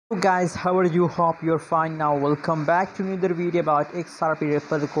Guys, how are you? Hope you're fine. Now welcome back to another video about XRP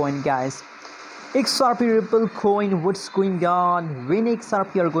Ripple coin, guys. XRP Ripple coin, what's going on? When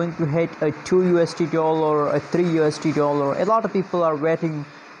XRP are going to hit a 2 USD dollar, a 3 USD dollar? A lot of people are waiting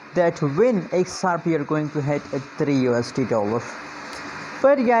that when XRP are going to hit a 3 USD dollar.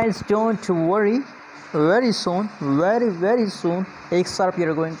 But guys, don't worry, very soon, very soon XRP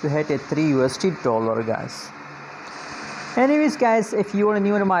are going to hit a 3 USD dollar, guys. Anyways guys, if you are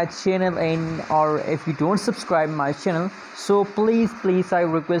new to my channel or if you don't subscribe my channel, so please I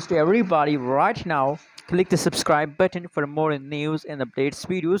request everybody right now click the subscribe button for more news and updates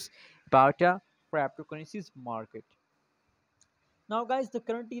videos about cryptocurrencies market. Now guys, the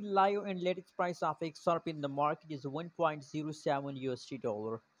currently live and latest price of XRP in the market is 1.07 USD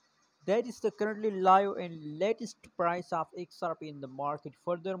dollar. That is the currently live and latest price of XRP in the market.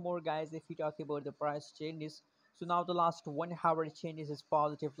 Furthermore guys, if we talk about the price changes, so now the last 1 hour changes is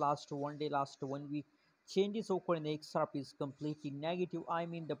positive, last 1 day, last 1 week changes occur in the XRP is completely negative. I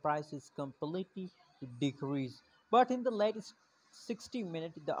mean the price is completely decreased. But in the latest 60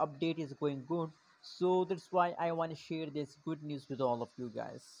 minutes the update is going good. So that's why I want to share this good news with all of you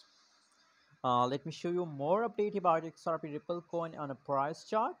guys. Let me show you more update about XRP Ripple coin on a price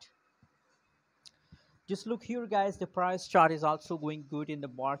chart. Just look here guys, the price chart is also going good in the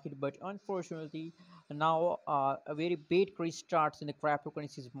market, but unfortunately now a very bad crash starts in the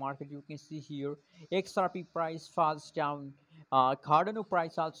cryptocurrencies market. You can see here XRP price falls down, Cardano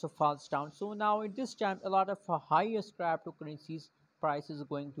price also falls down. So now at this time a lot of highest cryptocurrencies price is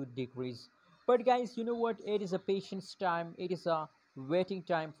going to decrease. But guys, you know what, it is a patience time, it is a waiting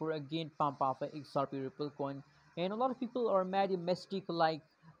time for again pump of a XRP Ripple coin. And a lot of people are mad mystic, like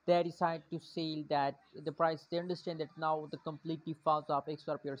they decide to sell that the price, they understand that now the completely falls off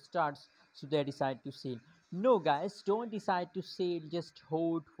XRP starts, so they decide to sell. No guys, don't decide to sell, just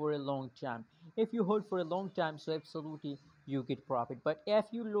hold for a long time. If you hold for a long time, so absolutely you get profit. But if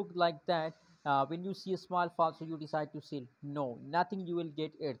you look like that, when you see a small fall, so you decide to sell, no, nothing you will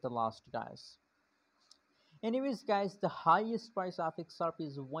get at the last, guys. Anyways guys, the highest price of XRP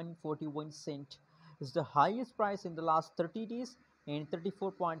is 141 cent. Is the highest price in the last 30 days, and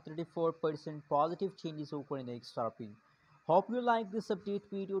 34.34% positive changes occur in the XRP. Hope you like this update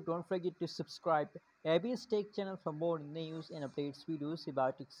video. Don't forget to subscribe ABS Tech channel for more news and updates videos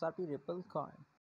about XRP Ripple coin.